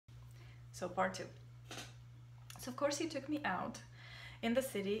So part two. So of course he took me out in the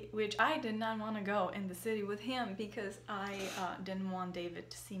city, which I did not want to go in the city with him because I didn't want David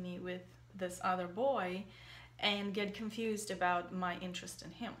to see me with this other boy and get confused about my interest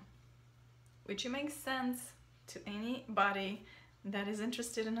in him, which makes sense to anybody that is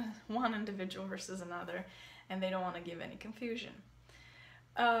interested in one individual versus another and they don't want to give any confusion.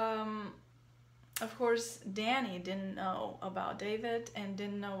 Of course, Danny didn't know about David and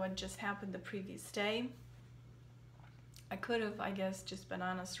didn't know what just happened the previous day. I could have, I guess, just been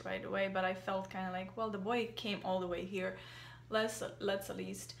honest right away, but I felt kind of like, well, the boy came all the way here. Let's at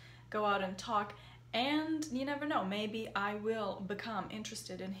least go out and talk. And you never know, maybe I will become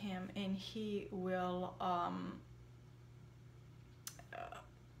interested in him and he will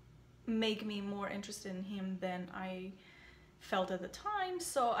make me more interested in him than I felt at the time.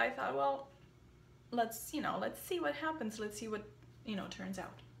 So I thought, well, let's see what happens. Let's see what, turns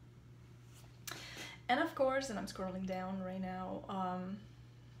out. And of course, and I'm scrolling down right now,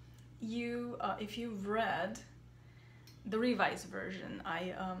 if you've read the revised version,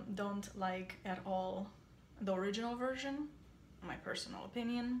 I don't like at all the original version, my personal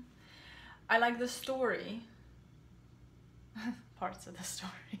opinion. I like the story, parts of the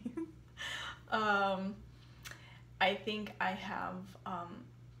story. I think I have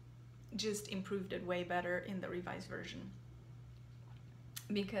just improved it way better in the revised version.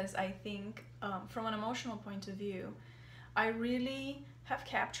 Because I think from an emotional point of view, I really have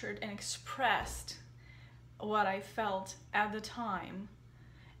captured and expressed what I felt at the time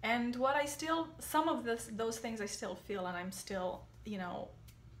and what I still, some of those things I still feel, and I'm still,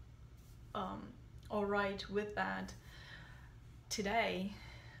 all right with that today.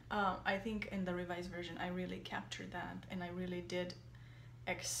 I think in the revised version I really captured that and I really did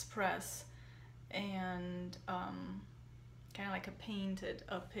express and kind of like painted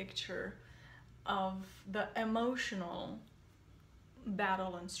a picture of the emotional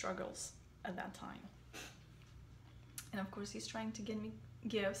battle and struggles at that time. And of course he's trying to give me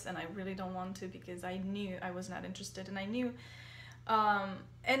gifts and I really don't want to because I knew I was not interested, and I knew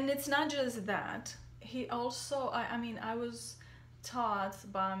and it's not just that, he also, I was taught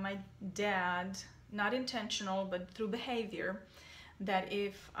by my dad, not intentional but through behavior, that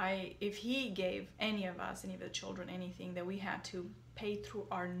if he gave any of us, any of the children, anything, that we had to pay through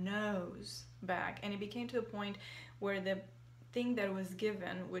our nose back. And it became to a point where the thing that was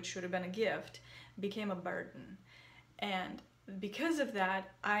given, which should have been a gift, became a burden. And because of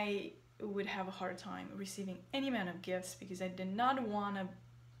that, I would have a hard time receiving any amount of gifts because I did not want to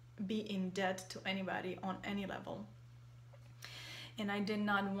be in debt to anybody on any level. And I did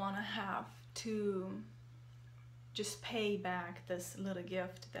not want to have to just pay back this little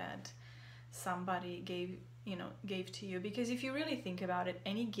gift that somebody gave to you. Because if you really think about it,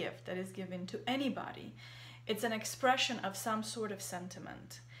 any gift that is given to anybody, it's an expression of some sort of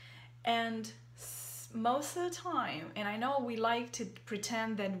sentiment. And most of the time, and I know we like to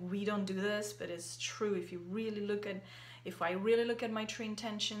pretend that we don't do this, but it's true. If I really look at my true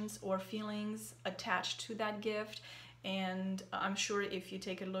intentions or feelings attached to that gift, and I'm sure if you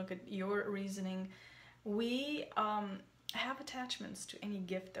take a look at your reasoning, we have attachments to any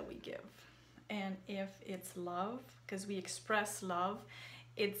gift that we give. And if it's love, because we express love,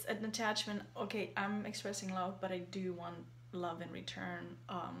 it's an attachment. Okay, I'm expressing love, but I do want love in return.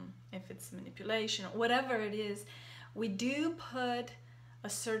 If it's manipulation, whatever it is, we do put a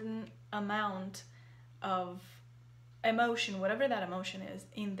certain amount of emotion, whatever that emotion is,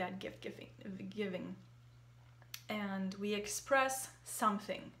 in that gift giving. And we express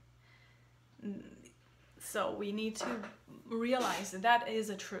something. So we need to realize that that is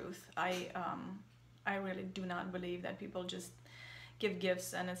a truth. I really do not believe that people just give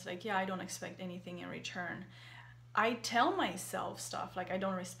gifts and it's like, yeah, I don't expect anything in return. I tell myself stuff like I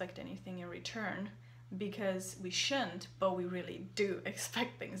don't expect anything in return because we shouldn't, but we really do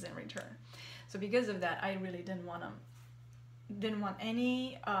expect things in return. So because of that, I really didn't want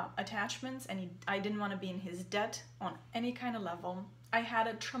any attachments, I didn't want to be in his debt on any kind of level. I had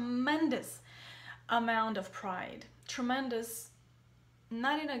a tremendous amount of pride, tremendous,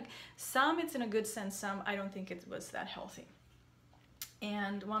 some it's in a good sense, some I don't think it was that healthy.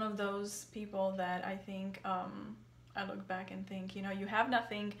 And one of those people that I think, I look back and think, you have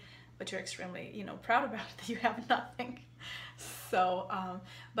nothing, but you're extremely, proud about it that you have nothing. So,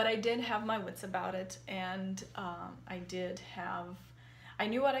 but I did have my wits about it, and I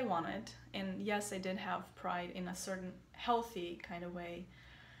knew what I wanted, and yes, I did have pride in a certain healthy kind of way.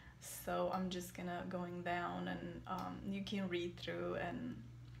 So I'm just going down, and you can read through, and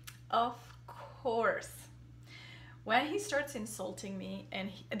of course, when he starts insulting me,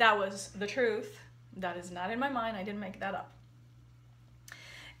 and that was the truth, that is not in my mind, I didn't make that up.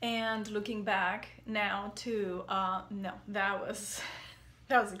 And looking back now too, no, that was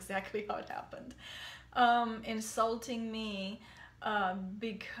that was exactly how it happened. Insulting me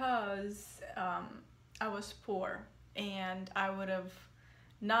because I was poor, and I would have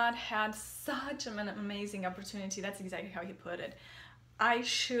not had such an amazing opportunity. That's exactly how he put it. I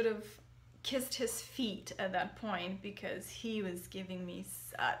should have kissed his feet at that point, because he was giving me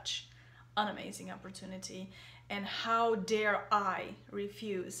such an amazing opportunity, and how dare I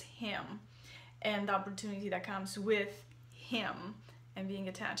refuse him and the opportunity that comes with him and being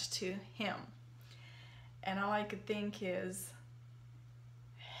attached to him. And all I could think is,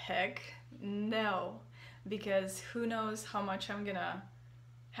 heck no, because who knows how much I'm gonna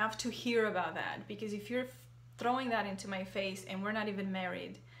have to hear about that. Because if you're throwing that into my face and we're not even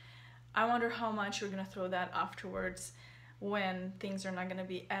married, I wonder how much you're gonna throw that afterwards, when things are not gonna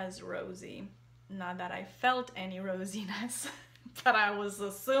be as rosy. Not that I felt any rosiness, but I was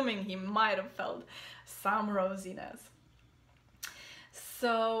assuming he might have felt some rosiness.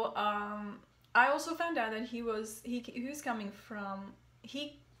 So I also found out that he was coming from,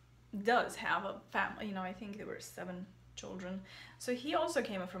 he does have a family, you know, I think there were 7 children. So he also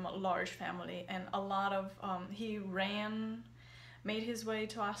came from a large family, and a lot of, he made his way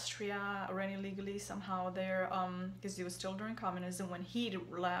to Austria, ran illegally somehow there, because it was still during communism when he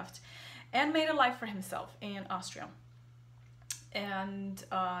left, and made a life for himself in Austria. And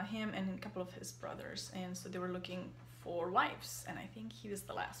him and a couple of his brothers, and so they were looking for wives, and I think he was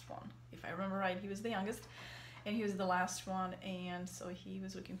the last one. If I remember right, he was the youngest, and he was the last one, and so he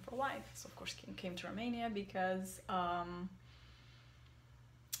was looking for a wife. So of course he came to Romania, because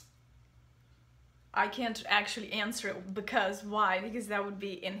I can't actually answer because why, because that would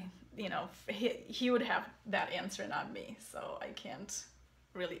be in, you know, he would have that answer, not me, so I can't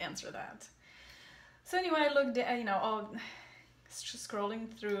really answer that. So anyway, I looked at, you know, just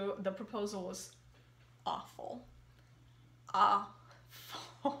scrolling through, the proposal was awful.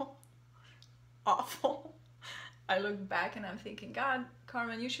 Awful. I look back and I'm thinking, God,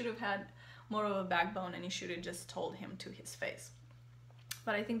 Carmen, you should have had more of a backbone, and you should have just told him to his face.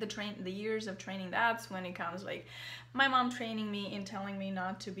 But I think the years of training, that's when it comes, like my mom training me and telling me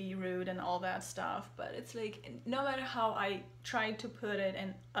not to be rude and all that stuff. But it's like, no matter how I tried to put it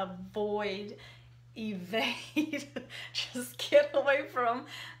and avoid, evade, just get away from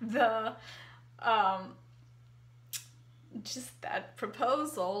the just that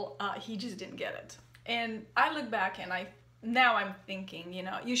proposal, he just didn't get it. And I look back and now I'm thinking, you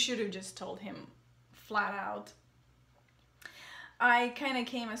know, you should have just told him flat out. I kind of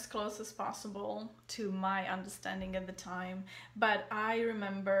came as close as possible to my understanding at the time, but I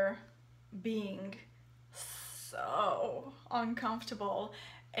remember being so uncomfortable,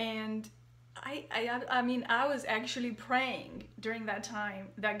 and I mean, I was actually praying during that time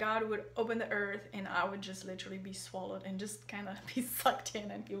that God would open the earth and I would just literally be swallowed and just kind of be sucked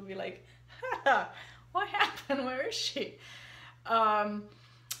in, and he would be like, what happened? Where is she?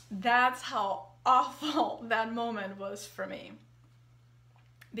 That's how awful that moment was for me,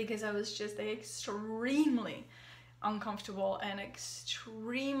 because I was just extremely uncomfortable and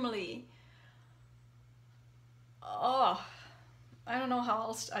extremely, I don't know how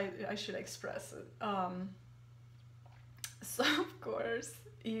else I should express it. So of course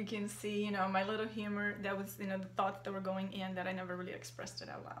you can see, you know, my little humor, that was, you know, the thoughts that were going in that I never really expressed it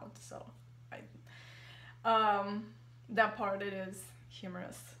out loud. So that part, it is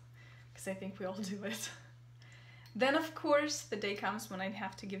humorous, because I think we all do it. Then of course the day comes when I'd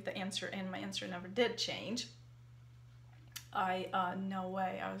have to give the answer, and my answer never did change. No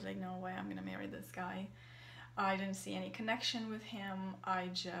way. I was like, no way, I'm gonna marry this guy. I didn't see any connection with him. I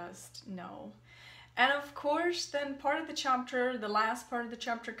just, no. And of course, then part of the chapter, the last part of the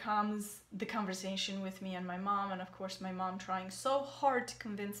chapter, comes the conversation with me and my mom, and of course my mom trying so hard to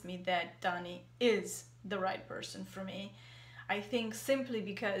convince me that Donnie is the right person for me. I think simply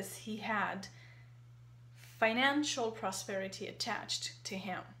because he had financial prosperity attached to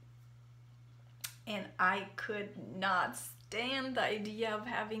him. And I could not stand the idea of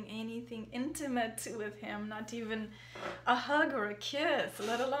having anything intimate with him, not even a hug or a kiss,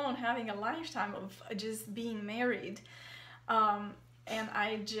 let alone having a lifetime of just being married. And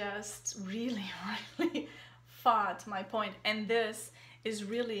I just really, really fought my point. And this is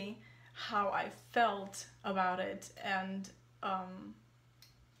really how I felt about it. And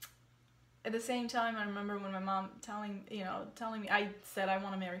at the same time, I remember when my mom telling me, I said I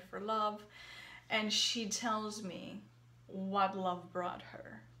want to marry for love, and she tells me what love brought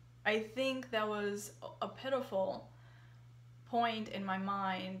her. I think that was a pitiful point in my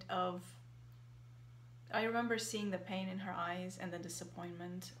mind of, I remember seeing the pain in her eyes and the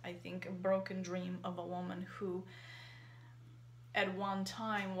disappointment. I think a broken dream of a woman who at one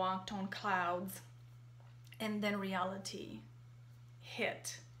time walked on clouds, and then reality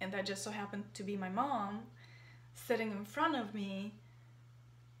hit. And that just so happened to be my mom sitting in front of me,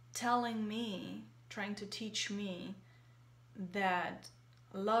 telling me, trying to teach me that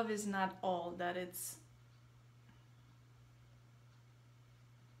love is not all that it's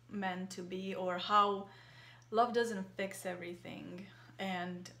meant to be, or how love doesn't fix everything,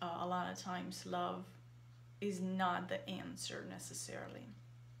 and a lot of times love is not the answer necessarily.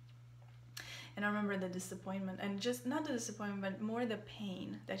 And I remember the disappointment, and just not the disappointment, but more the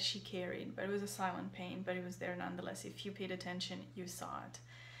pain that she carried. But it was a silent pain, but it was there nonetheless. If you paid attention, you saw it.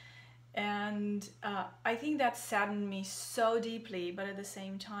 And I think that saddened me so deeply, but at the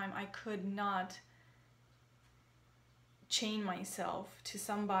same time, I could not chain myself to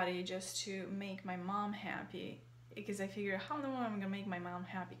somebody just to make my mom happy, because I figure, how in the world am I gonna make my mom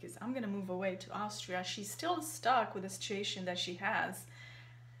happy? Because I'm gonna move away to Austria. She's still stuck with the situation that she has,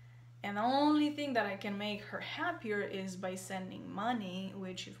 and the only thing that I can make her happier is by sending money,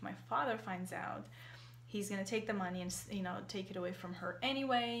 which if my father finds out, he's gonna take the money and, you know, take it away from her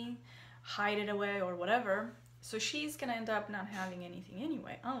anyway, hide it away or whatever. So she's gonna end up not having anything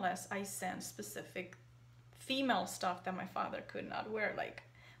anyway, unless I send specific female stuff that my father could not wear, like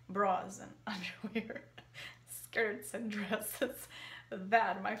bras and underwear, skirts and dresses,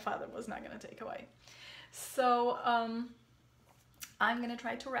 that my father was not gonna take away. So I'm gonna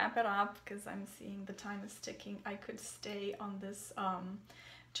try to wrap it up because I'm seeing the time is ticking. I could stay on this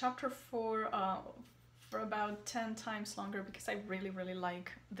chapter for about 10 times longer, because I really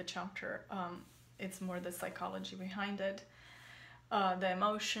like the chapter. It's more the psychology behind it, the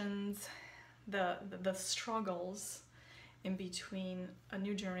emotions, the struggles in between a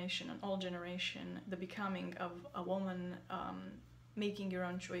new generation, an old generation, the becoming of a woman, making your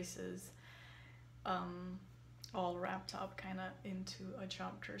own choices, all wrapped up kind of into a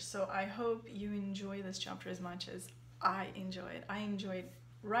chapter. So I hope you enjoy this chapter as much as I enjoy it. I enjoyed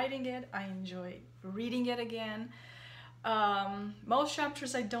writing it, I enjoyed reading it again. Most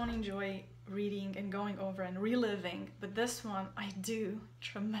chapters I don't enjoy reading and going over and reliving, but this one I do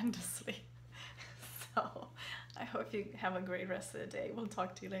tremendously. So I hope you have a great rest of the day. We'll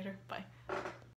talk to you later. Bye.